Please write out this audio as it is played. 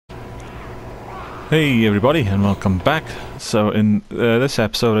Hey everybody, and welcome back. So in this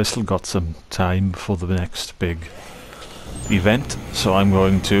episode I still got some time before the next big event, so I'm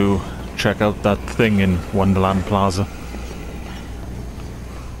going to check out that thing in Wonderland Plaza.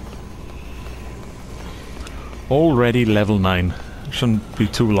 Already level 9. Shouldn't be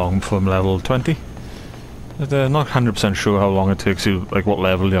too long before I'm level 20. But, not 100% sure how long it takes you, like what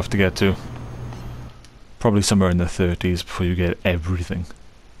level you have to get to. Probably somewhere in the 30s before you get everything.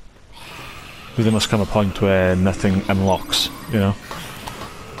 Because there must come a point where nothing unlocks, you know?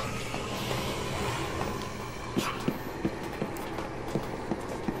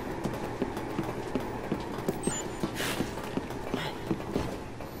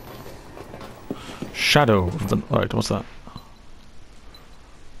 Shadow of the... Alright, what's that?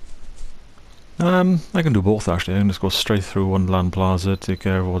 I can do both actually. I can just go straight through Wonderland Plaza, take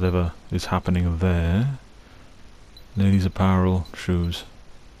care of whatever is happening there. Ladies' apparel, shoes.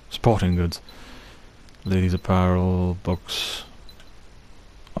 Sporting goods. Ladies' apparel, books,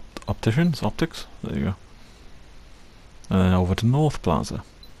 opticians, optics, there you go. And then over to North Plaza.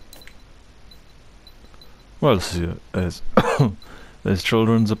 Well, there's, there's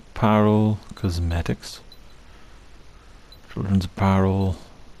children's apparel, cosmetics, children's apparel,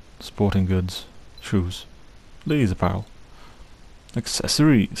 sporting goods, shoes, ladies' apparel,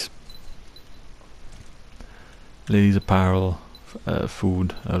 accessories, ladies' apparel,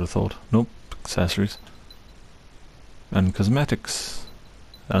 food, I would have thought. Nope, accessories. And cosmetics.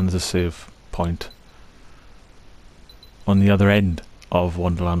 And there's a save point on the other end of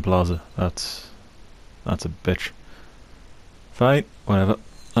Wonderland Plaza. That's a bitch. Fine, whatever.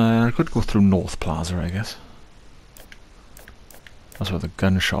 I could go through North Plaza, I guess. That's where the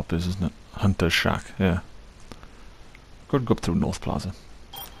gun shop is, isn't it? Hunter's Shack, yeah. Could go up through North Plaza.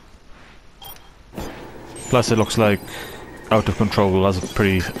 Plus it looks like Out of Control has a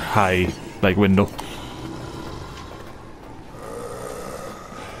pretty high, like, window.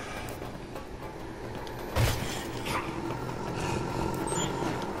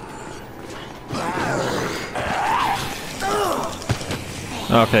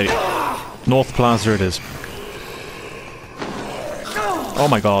 Okay, North Plaza it is. Oh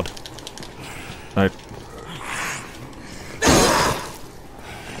my god. Right.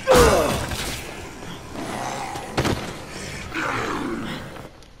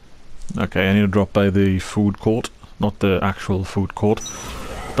 Okay, I need to drop by the food court. Not the actual food court,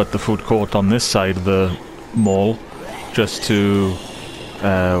 but the food court on this side of the mall. Just to...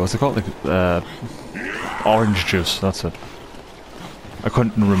 what's it called? Like, orange juice, that's it. I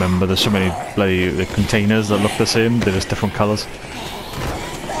couldn't remember, there's so many bloody containers that look the same, they're just different colours.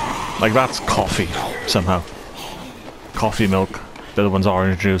 Like that's coffee, somehow. Coffee milk, the other one's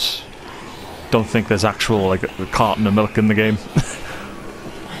orange juice. Don't think there's actual, like, a carton of milk in the game.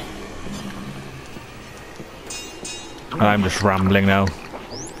 I'm just rambling now.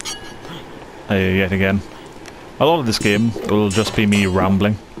 Yet again. A lot of this game will just be me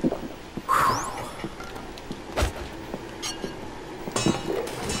rambling.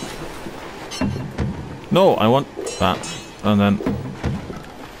 No, I want that. And then...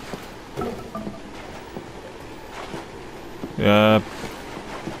 yeah,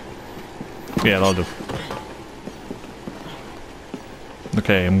 that'll do.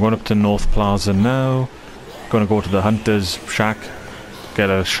 Okay, I'm going up to North Plaza now. Gonna go to the Hunter's Shack, get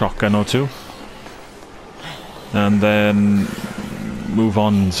a shotgun or two. And then... move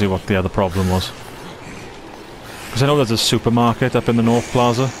on and see what the other problem was. Because I know there's a supermarket up in the North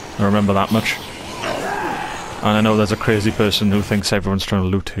Plaza. I remember that much. And I know there's a crazy person who thinks everyone's trying to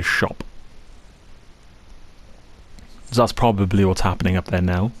loot his shop. So that's probably what's happening up there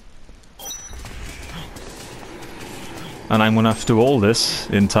now. And I'm going to have to do all this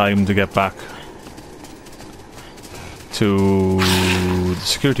in time to get back to the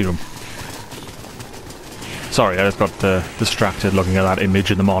security room. Sorry, I just got distracted looking at that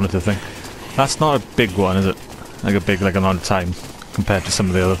image in the monitor thing. That's not a big one, is it? Like a big amount of time compared to some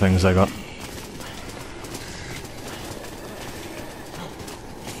of the other things I got.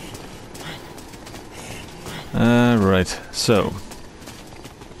 Right, so...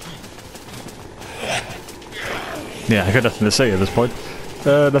 yeah, I got nothing to say at this point.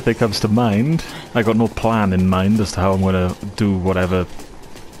 Nothing comes to mind. I got no plan in mind as to how I'm gonna do whatever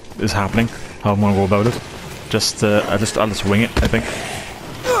is happening, how I'm gonna go about it. I'll just wing it, I think.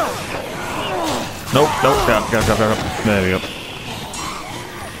 Nope, go. There we go.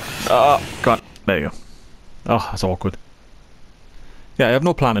 Oh, God, there you go. Oh, that's awkward. Yeah, I have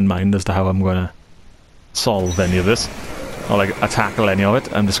no plan in mind as to how I'm gonna solve any of this, or like tackle any of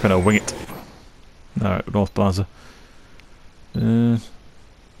it. I'm just gonna wing it. Alright, North Plaza.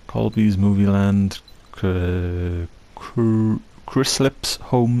 Colby's Movie Land, Chryslip's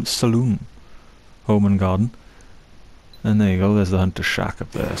Home Saloon, Home and Garden. And there you go, there's the Hunter's Shack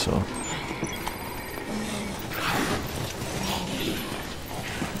up there, so...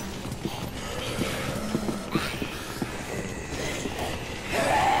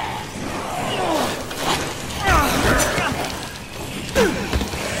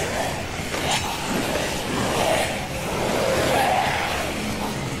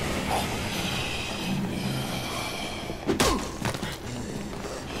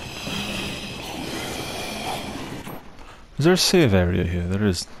 Is there a save area here? There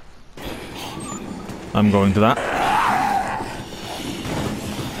is. I'm going to that.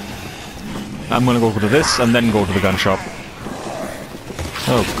 I'm gonna go to this and then go to the gun shop.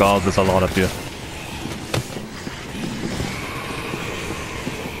 Oh god, there's a lot up here.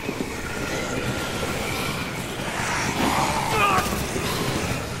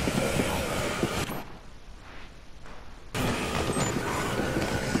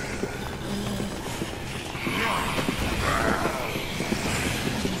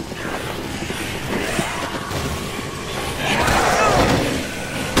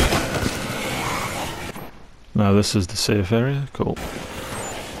 Now this is the safe area, cool.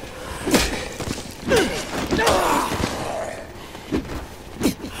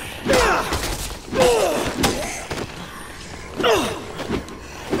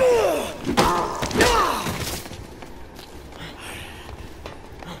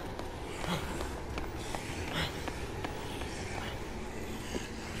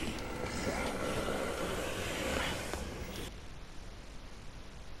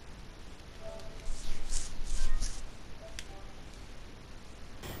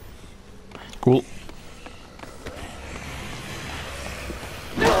 Cool.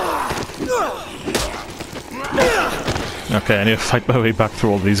 Okay, I need to fight my way back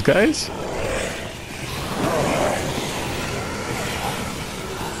through all these guys.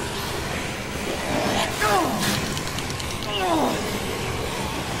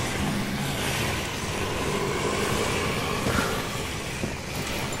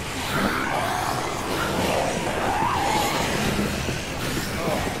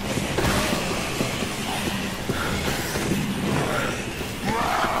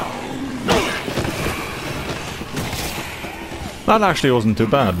 That actually wasn't too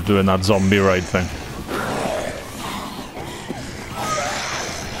bad, doing that zombie ride thing.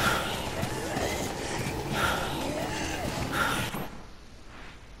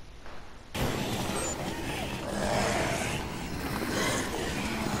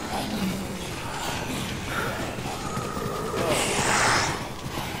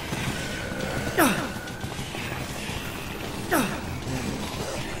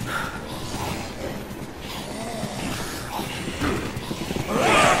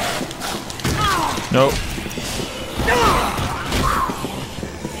 No.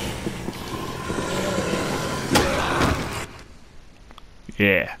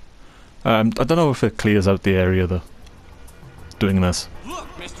 Yeah. I don't know if it clears out the area though. Doing this. Look,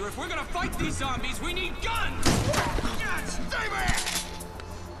 mister, if we're gonna fight these zombies, we need guns! Stay back!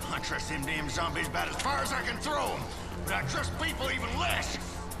 I trust them damn zombies about as far as I can throw them, but I trust people even less.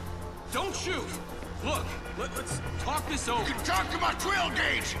 Don't shoot! Look, let's talk this over. You can talk to my 12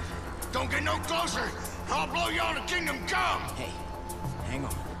 gauge! Don't get no closer! I'll blow you all to Kingdom Come! Hey, hang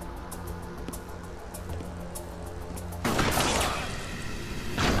on.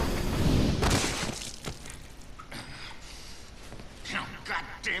 God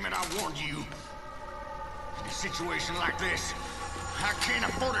damn it, I warned you. In a situation like this, I can't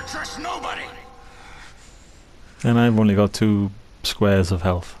afford to trust nobody! And I've only got 2 squares of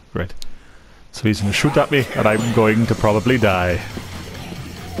health. Great. So he's gonna shoot at me, and I'm going to probably die.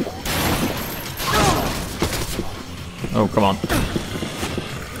 Oh, come on.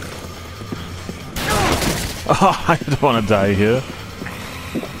 Oh, I don't want to die here.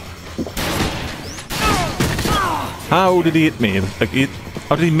 How did he hit me? Like,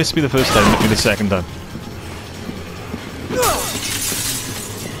 how did he miss me the first time and hit me the second time?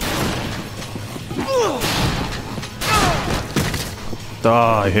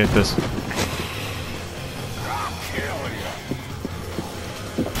 Ah, I hate this.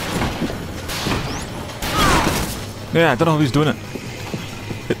 Yeah, I don't know how he's doing it.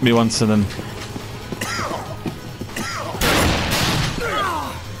 Hit me once and then...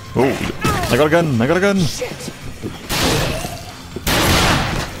 Oh, I got a gun, I got a gun!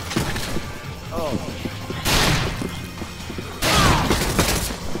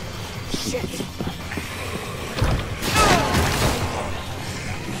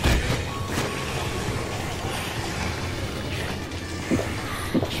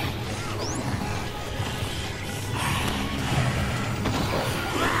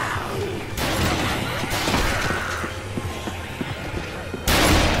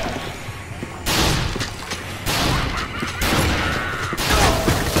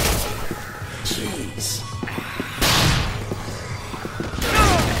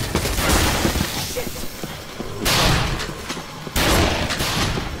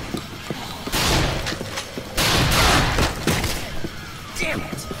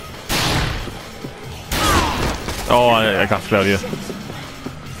 Oh, I got through out here.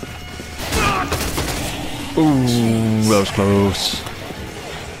 Ooh, that was close.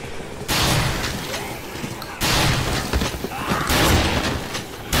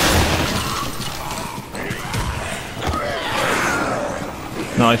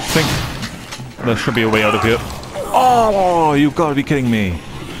 No, I think there should be a way out of here. Oh, you've got to be kidding me.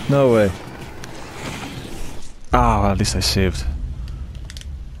 No way. Ah, well, at least I saved.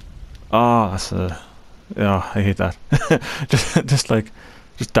 Ah, that's a... Yeah, I hate that.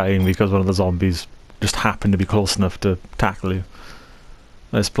 just dying because one of the zombies just happened to be close enough to tackle you.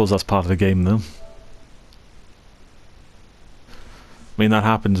 I suppose that's part of the game, though. I mean, that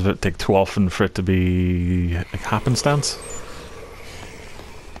happens, but it takes too often for it to be like happenstance.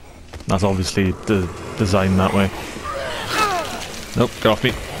 That's obviously designed that way. Nope, get off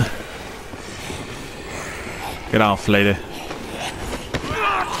me. Get off, lady.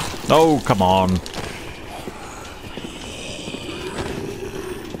 Oh, come on.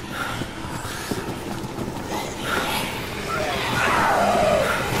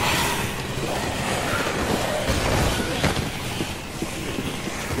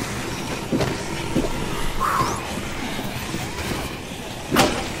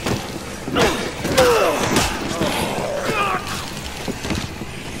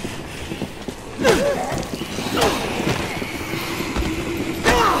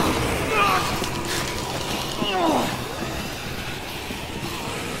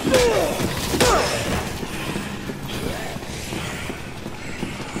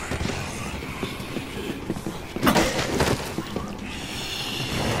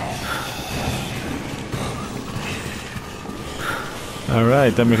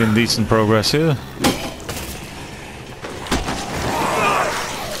 Alright, they're making decent progress here.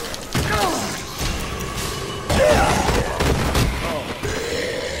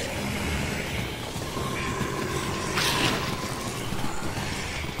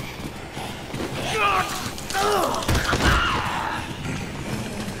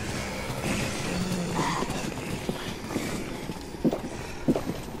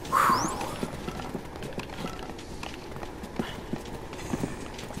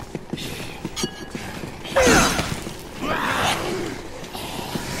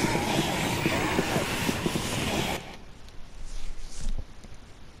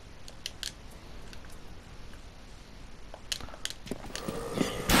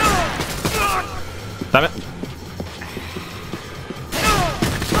 Damn it.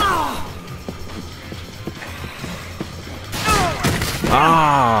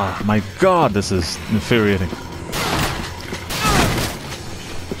 Ah, my god, this is infuriating.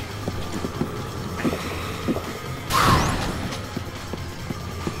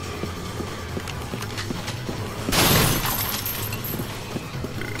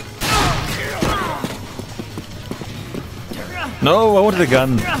 No, I wanted a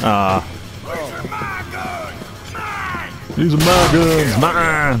gun. Ah. These are my guns,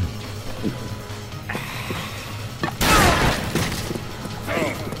 mine!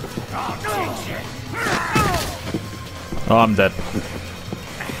 Oh, I'm dead.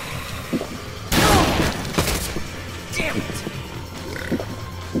 Damn it!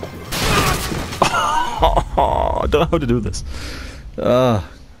 I don't know how to do this.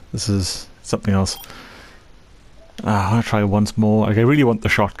 This is something else. I want to try once more. Like, I really want the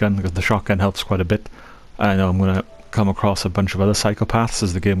shotgun because the shotgun helps quite a bit. I know I'm going to come across a bunch of other psychopaths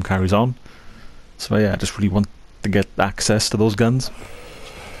as the game carries on. So yeah, I just really want to get access to those guns.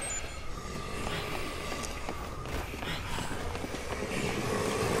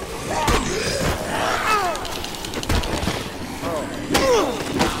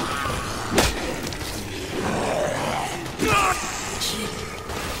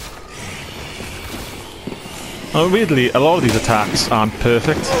 Weirdly, a lot of these attacks aren't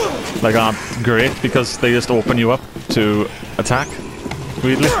perfect, like aren't great, because they just open you up to attack,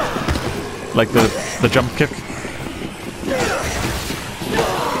 weirdly. Like the jump kick.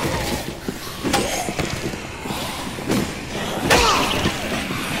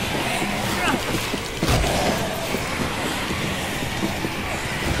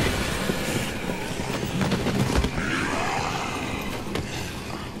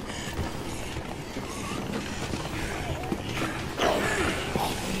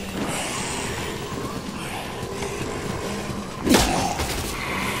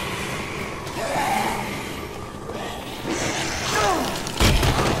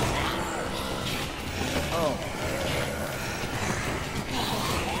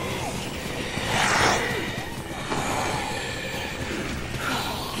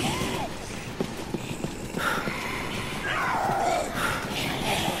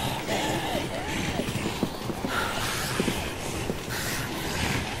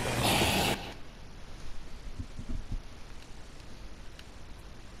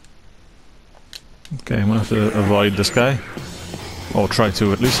 Okay, I'm gonna have to avoid this guy. Or try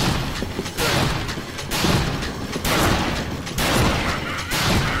to, at least.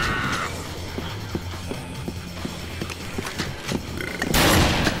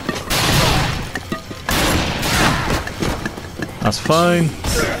 That's fine.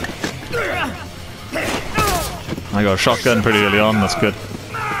 I got a shotgun pretty early on, that's good.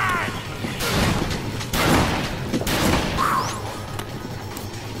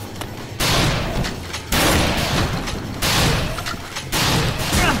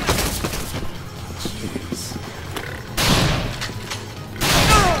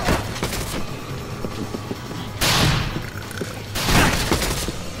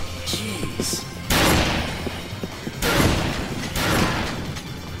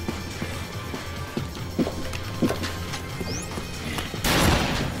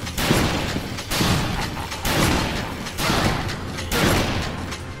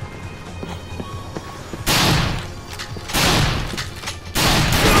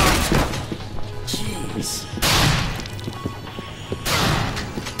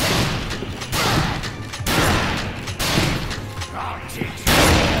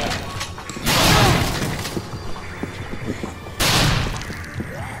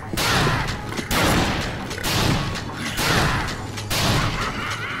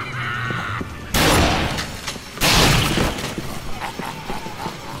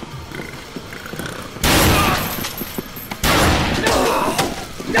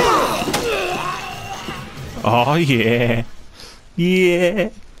 Oh yeah. Yeah.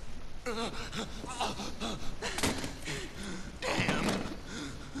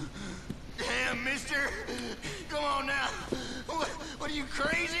 Damn, mister. Come on now. What are you,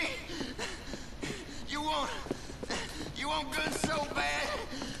 crazy? You want guns so bad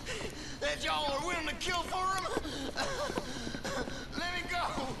that y'all are willing to kill for them? Let me go.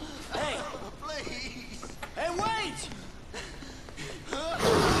 Hey. Please. Hey, wait!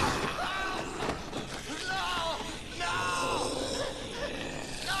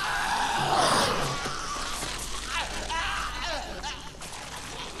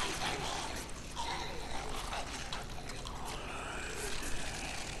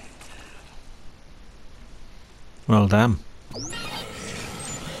 Well, damn.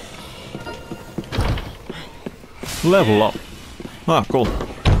 Level up. Ah, cool.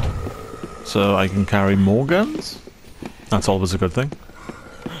 So I can carry more guns? That's always a good thing.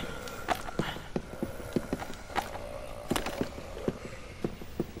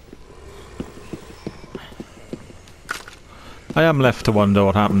 I am left to wonder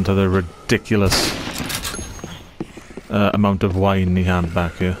what happened to the ridiculous amount of wine he had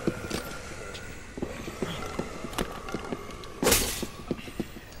back here.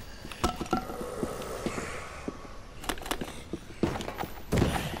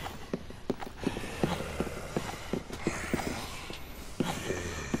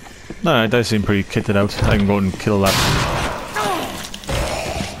 No, it does seem pretty kitted out. I can go and kill that.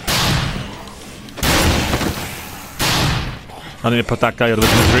 I need to put that guy out of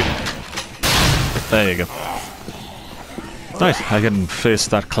his misery. There you go. Nice, I can face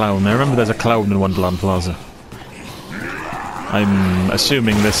that clown. I remember there's a clown in Wonderland Plaza. I'm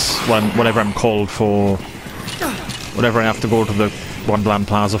assuming this one, whatever I'm called for, whatever I have to go to the Wonderland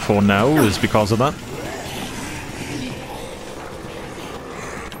Plaza for now is because of that.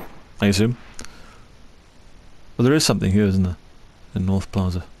 I assume. Well, there is something here, isn't there? In North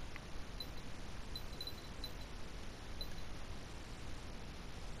Plaza.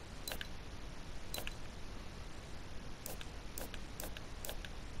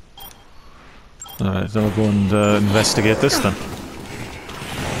 Alright, so I'll go and investigate this then.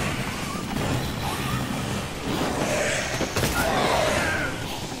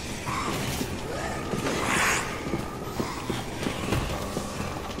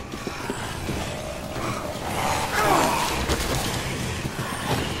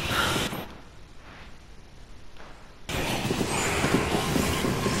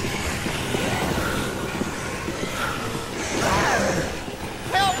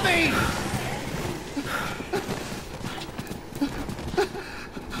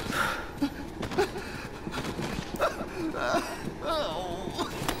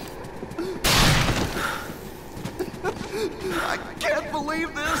 I can't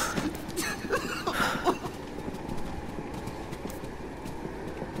believe this!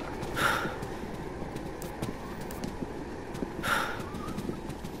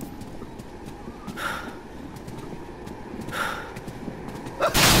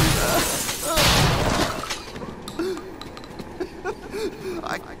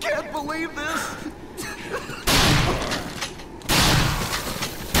 I can't believe this!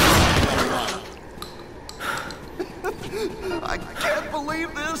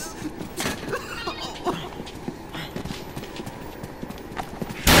 this?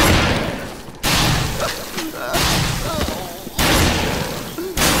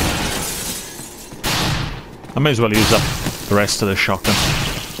 I may as well use up the rest of the shotgun.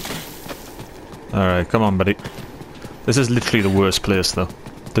 Alright, come on, buddy. This is literally the worst place, though,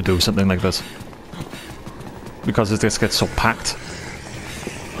 to do something like this. Because it just gets so packed.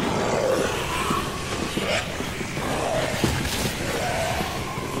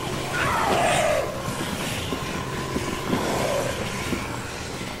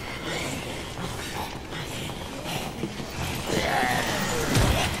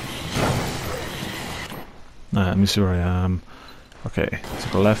 Let me see where I am. Okay,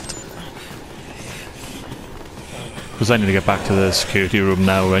 to the left. Because I need to get back to the security room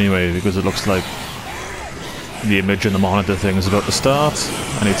now anyway, because it looks like the image in the monitor thing is about to start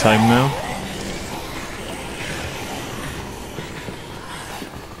any time now.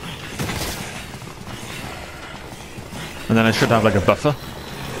 And then I should have like a buffer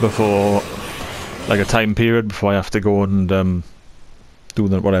before, like a time period before I have to go and do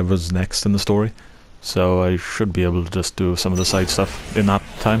whatever's next in the story. So I should be able to just do some of the side stuff in that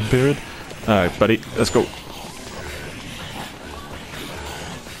time period. Alright, buddy, let's go.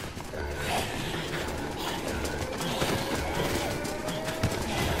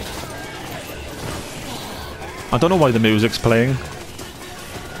 I don't know why the music's playing.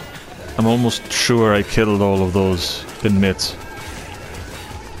 I'm almost sure I killed all of those inmates.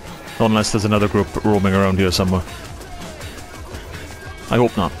 Unless there's another group roaming around here somewhere. I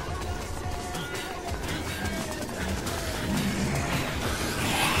hope not.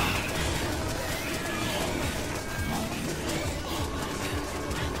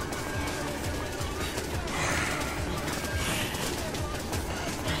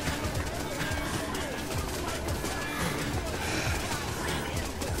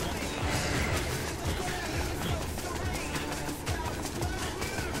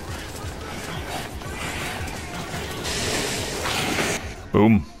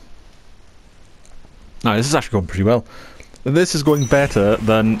 Boom. Now, this is actually going pretty well. This is going better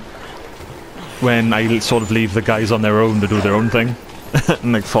than when I sort of leave the guys on their own to do their own thing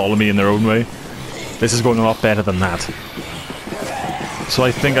and like follow me in their own way. This is going a lot better than that. So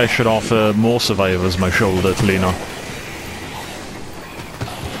I think I should offer more survivors my shoulder to lean on.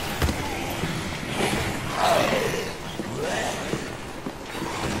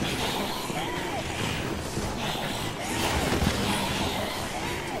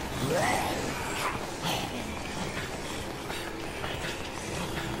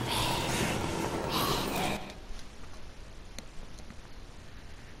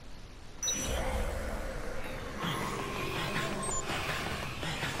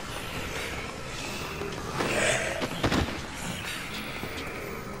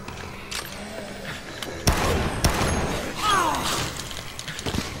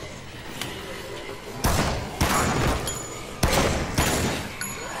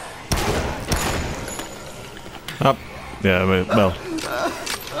 Oh, yeah, well.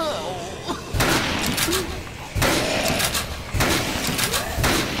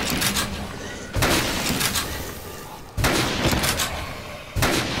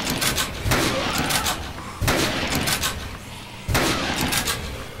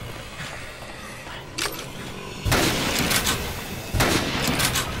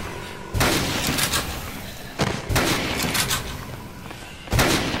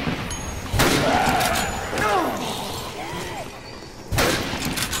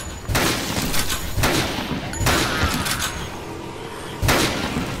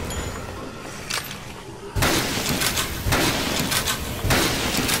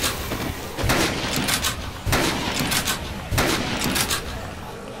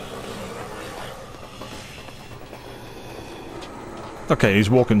 Okay, he's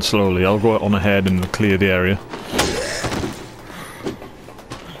walking slowly. I'll go on ahead and clear the area.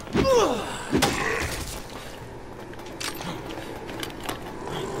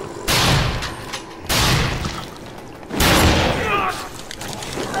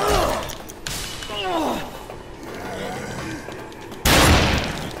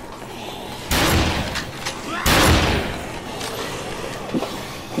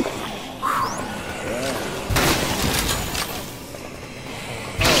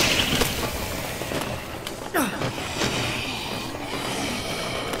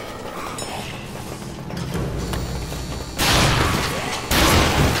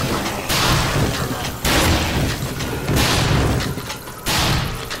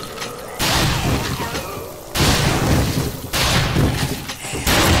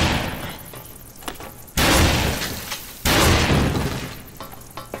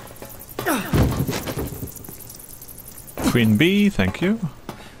 Queen bee, thank you.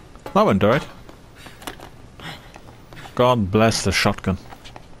 That went alright. God bless the shotgun.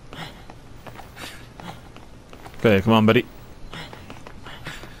 Okay, come on, buddy.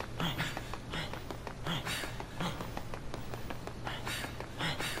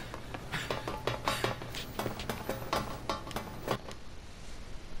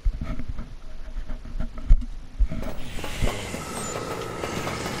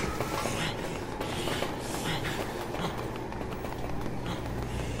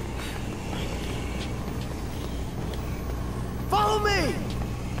 Follow me!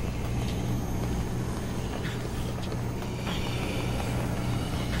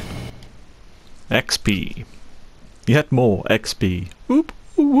 XP. Yet more XP. Whoop,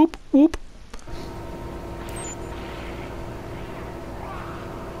 whoop, whoop.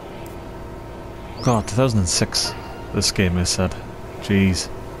 God, 2006. This game is said. Jeez.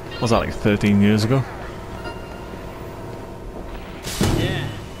 Was that like 13 years ago? Yeah.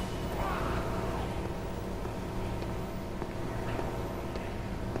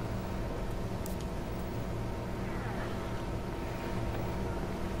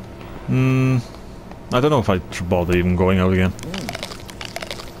 I don't know if I should bother even going out again.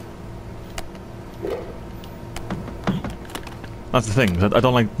 That's the thing. I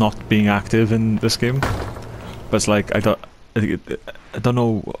don't like not being active in this game, but it's like I don't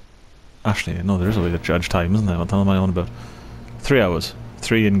know. Actually, no, there is a way to judge time, isn't there? What the hell am I on about? 3 hours,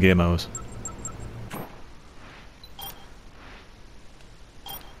 3 in-game hours.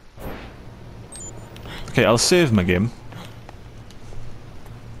 Okay, I'll save my game.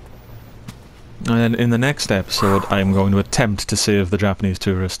 And then in the next episode, I'm going to attempt to save the Japanese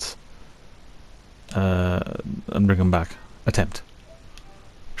tourists. And bring them back. Attempt.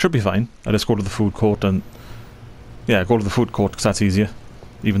 Should be fine. I just go to the food court and... Yeah, go to the food court because that's easier.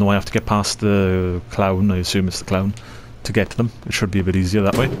 Even though I have to get past the clown, I assume it's the clown, to get to them. It should be a bit easier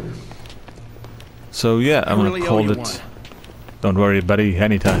that way. So yeah, I'm going to call it... Don't worry, buddy,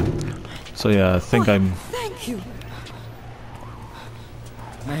 anytime. So yeah, I think I'm... Thank you.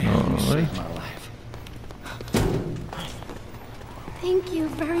 Alright. Thank you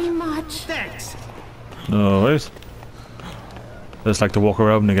very much. Thanks. No worries. I just like to walk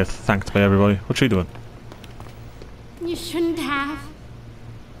around and get thanked by everybody. What's she doing? You shouldn't have.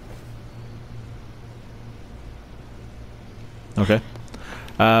 Okay.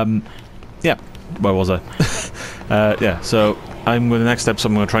 Yeah. Where was I? Yeah, so I'm with the next episode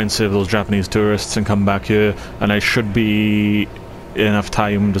I'm going to try and save those Japanese tourists and come back here, and I should be enough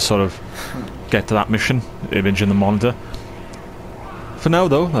time to sort of get to that mission, image in the monitor. For now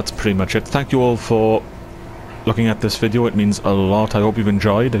though, that's pretty much it. Thank you all for looking at this video. It means a lot. I hope you've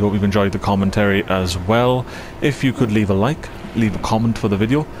enjoyed. I hope you've enjoyed the commentary as well. If you could leave a like, leave a comment for the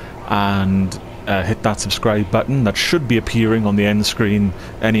video, and hit that subscribe button that should be appearing on the end screen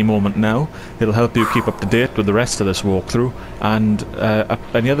any moment now. It'll help you keep up to date with the rest of this walkthrough and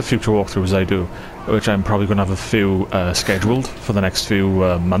any other future walkthroughs I do, which I'm probably going to have a few scheduled for the next few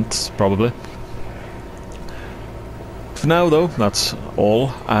months probably. For now though, that's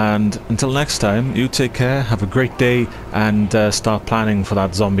all, and until next time, you take care, have a great day, and start planning for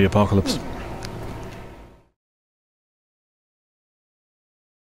that zombie apocalypse.